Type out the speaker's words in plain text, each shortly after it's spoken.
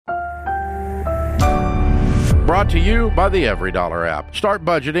Brought to you by the EveryDollar app. Start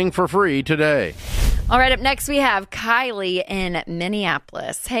budgeting for free today. All right, up next we have Kylie in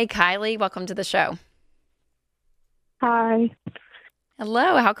Minneapolis. Hey, Kylie, welcome to the show. Hi.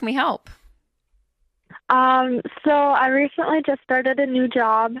 Hello, how can we help? So I recently just started a new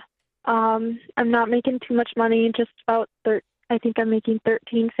job. I'm not making too much money, just about I think I'm making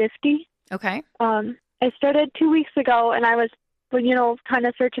 $13.50. Okay. I started 2 weeks ago, and I was, kind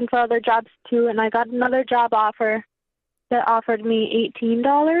of searching for other jobs too, and I got another job offer that offered me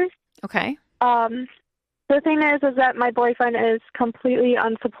 $18. Okay. The thing is that my boyfriend is completely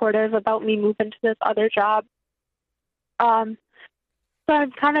unsupportive about me moving to this other job. So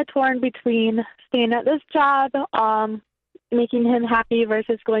I'm kind of torn between staying at this job, making him happy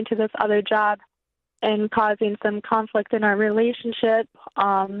versus going to this other job and causing some conflict in our relationship.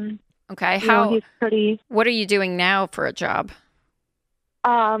 Okay. He's pretty. What are you doing now for a job?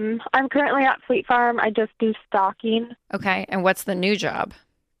 I'm currently at Fleet Farm. I just do stocking. Okay. And what's the new job?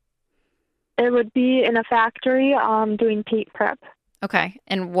 It would be in a factory doing paint prep. Okay.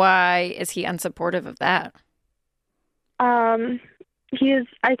 And why is he unsupportive of that? I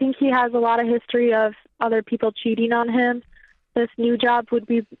think he has a lot of history of other people cheating on him. This new job would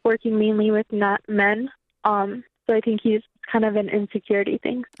be working mainly with men. So I think he's kind of an insecurity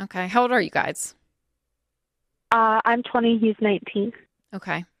thing. Okay. How old are you guys? I'm 20. He's 19.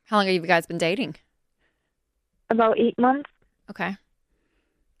 Okay. How long have you guys been dating? About 8 months. Okay.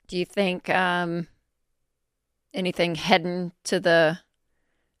 Do you think anything heading to the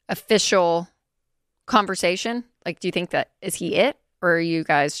official conversation? Like, do you think that, is he it? Or are you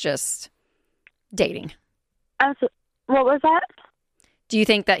guys just dating? What was that? Do you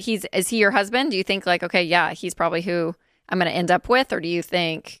think that is he your husband? Do you think like, okay, yeah, he's probably who I'm going to end up with? Or do you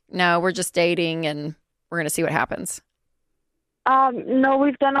think, no, we're just dating and we're going to see what happens? No,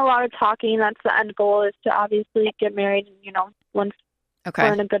 we've done a lot of talking. That's the end goal, is to obviously get married and, once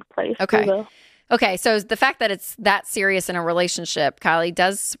we're in a good place. Okay. Okay, so the fact that it's that serious in a relationship, Kylie,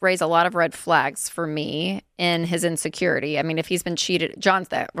 does raise a lot of red flags for me in his insecurity. I mean, if he's been cheated, John's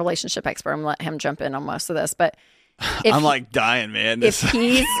the relationship expert. I'm going to let him jump in on most of this, but I'm like dying, man. If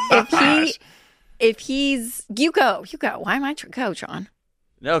he's, you go. Why am I go, John?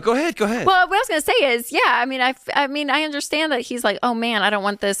 No, go ahead. Well, what I was going to say is, yeah, I mean, I understand that he's like, oh man, I don't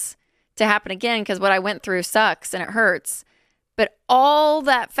want this to happen again because what I went through sucks and it hurts. But all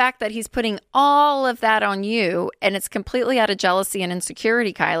that fact that he's putting all of that on you, and it's completely out of jealousy and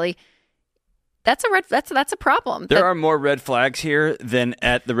insecurity, Kylie, that's a problem. There are more red flags here than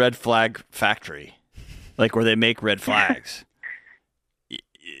at the red flag factory, like where they make red flags.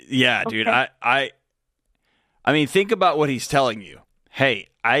 Yeah, dude. Okay. I mean, think about what he's telling you. Hey,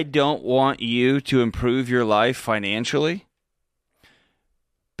 I don't want you to improve your life financially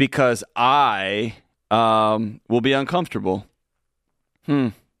because I will be uncomfortable.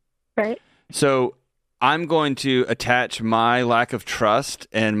 Right. So I'm going to attach my lack of trust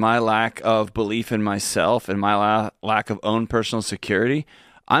and my lack of belief in myself and my lack of own personal security.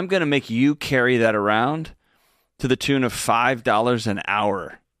 I'm going to make you carry that around to the tune of $5 an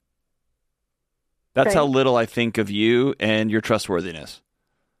hour. That's Right. how little I think of you and your trustworthiness.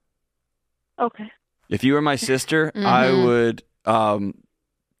 Okay. If you were my sister, I would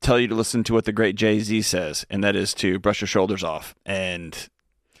tell you to listen to what the great Jay-Z says, and that is to brush your shoulders off and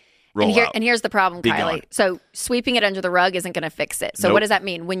roll out. And here's the problem, Be Kylie. gone. So sweeping it under the rug isn't going to fix it. So Nope. what does that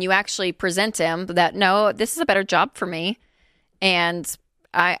mean? When you actually present him that, no, this is a better job for me, and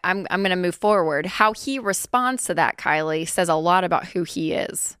I'm going to move forward. How he responds to that, Kylie, says a lot about who he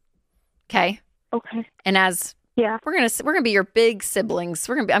is. Okay? Okay. And as Yeah. we're gonna be your big siblings.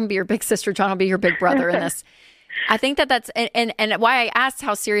 I'm gonna be your big sister. John will be your big brother in this. I think that's and why I asked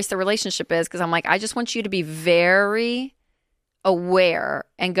how serious the relationship is, because I'm like, I just want you to be very aware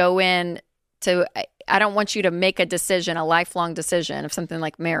and go in to. I don't want you to make a decision, a lifelong decision of something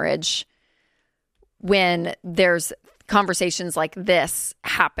like marriage, when there's conversations like this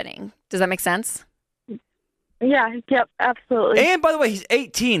happening. Does that make sense? Yeah. Yep. Absolutely. And by the way, he's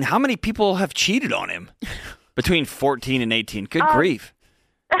 18. How many people have cheated on him between 14 and 18? Good grief.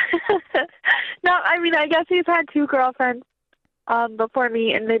 No, I mean, I guess he's had 2 girlfriends before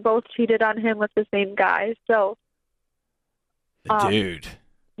me, and they both cheated on him with the same guy. So, Dude.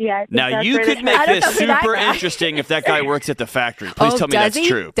 yeah. I think Now, that's you where could the- make I don't this know who that super guy- interesting if that guy works at the factory. Please tell me does that's he?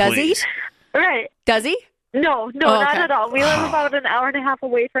 true. Does please. he? Right. Does he? No, Oh, not okay. at all. We live about an hour and a half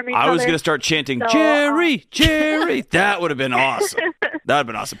away from each other. I was going to start chanting, So, Jerry, Jerry. That would have been awesome. That would have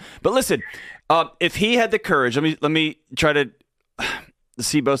been awesome. But listen, if he had the courage, let me try to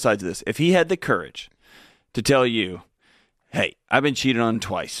see both sides of this. If he had the courage to tell you, hey, I've been cheated on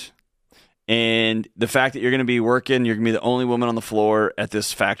twice, And the fact that you're going to be working, you're going to be the only woman on the floor at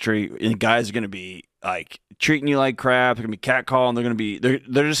this factory, and guys are going to be like treating you like crap. They're going to be catcalling.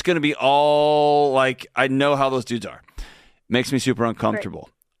 They're just going to be all like, I know how those dudes are. Makes me super uncomfortable.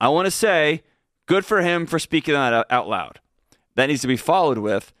 Right. I want to say, good for him for speaking that out loud. That needs to be followed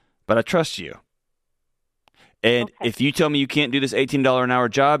with, but I trust you. And if you tell me you can't do this $18 an hour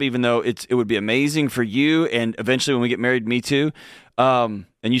job, even though it would be amazing for you, and eventually when we get married, me too, and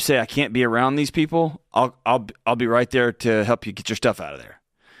you say I can't be around these people, I'll be right there to help you get your stuff out of there.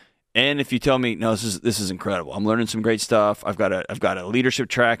 And if you tell me, no, this is incredible, I'm learning some great stuff. I've got a leadership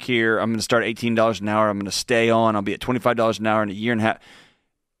track here. I'm going to start at $18 an hour. I'm going to stay on. I'll be at $25 an hour in a year and a half.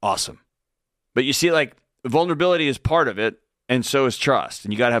 Awesome. But you see, like, vulnerability is part of it, and so is trust,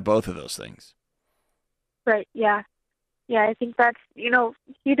 and you got to have both of those things. Right. Yeah. Yeah. I think that's, you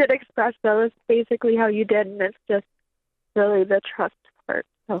did express that was basically how you did. And it's just really the trust part.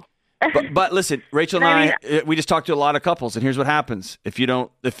 So. but listen, Rachel and I, we just talked to a lot of couples, and here's what happens. If you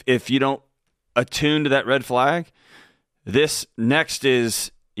don't attune to that red flag, this next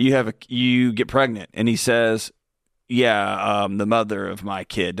is you get pregnant, and he says, yeah, the mother of my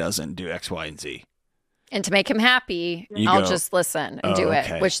kid doesn't do X, Y, and Z. And to make him happy, I'll just listen and do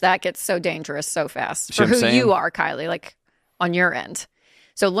it, which that gets so dangerous so fast for who you are, Kylie, like on your end.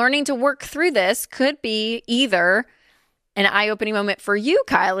 So learning to work through this could be either an eye-opening moment for you,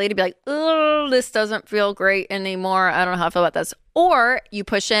 Kylie, to be like, oh, this doesn't feel great anymore. I don't know how I feel about this. Or you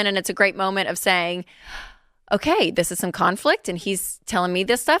push in and it's a great moment of saying, okay, this is some conflict and he's telling me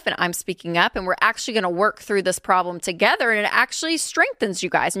this stuff and I'm speaking up and we're actually going to work through this problem together, and it actually strengthens you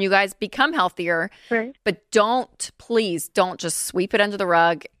guys and you guys become healthier. Right. But please don't just sweep it under the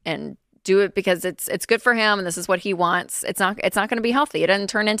rug and do it because it's good for him and this is what he wants. It's not going to be healthy. It doesn't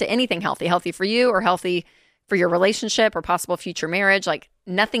turn into anything healthy for you or healthy for your relationship or possible future marriage. Like,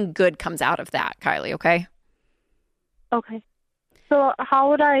 nothing good comes out of that, Kylie, okay? Okay. So how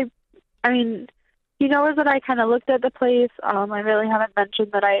would he knows that I kind of looked at the place. I really haven't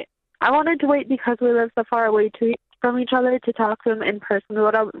mentioned that I wanted to wait because we live so far away from each other to talk to him in person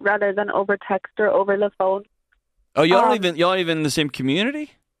rather than over text or over the phone. Oh, y'all don't even in the same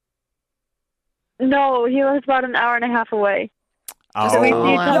community? No, he lives about an hour and a half away. Oh, so we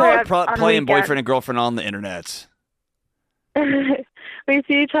see each other playing boyfriend and girlfriend on the internet. We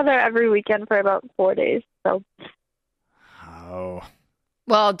see each other every weekend for about 4 days. So. Oh.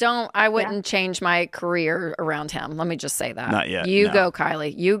 Well, I wouldn't change my career around him. Let me just say that. Not yet. You go,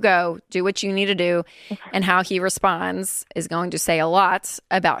 Kylie. You go. Do what you need to do. And how he responds is going to say a lot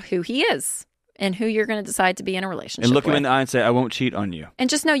about who he is and who you're going to decide to be in a relationship with. And look him in the eye and say, I won't cheat on you. And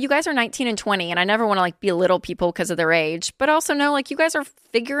just know you guys are 19 and 20. And I never want to belittle people because of their age. But also know you guys are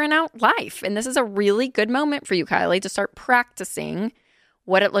figuring out life. And this is a really good moment for you, Kylie, to start practicing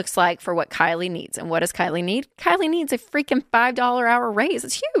what it looks like for what Kylie needs. And what does Kylie need? Kylie needs a freaking $5 hour raise.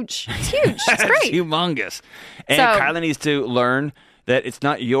 It's huge. It's huge. It's great. It's humongous. And Kylie needs to learn that it's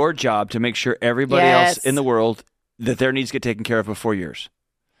not your job to make sure everybody else in the world, that their needs get taken care of before yours.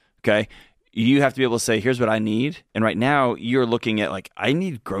 Okay? You have to be able to say, here's what I need. And right now, you're looking at I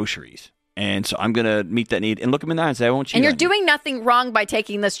need groceries. And so I'm going to meet that need and look him in the eye and say, I won't cheat. And you're doing nothing wrong by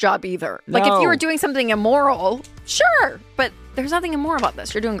taking this job either. No. If you were doing something immoral, sure. But there's nothing immoral about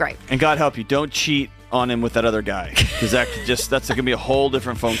this. You're doing great. And God help you, don't cheat on him with that other guy. Because that's going to be a whole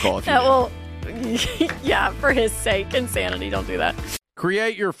different phone call. If you well, yeah, for his sake and sanity, don't do that.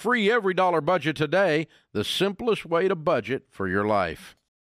 Create your free $Every Dollar budget today, the simplest way to budget for your life.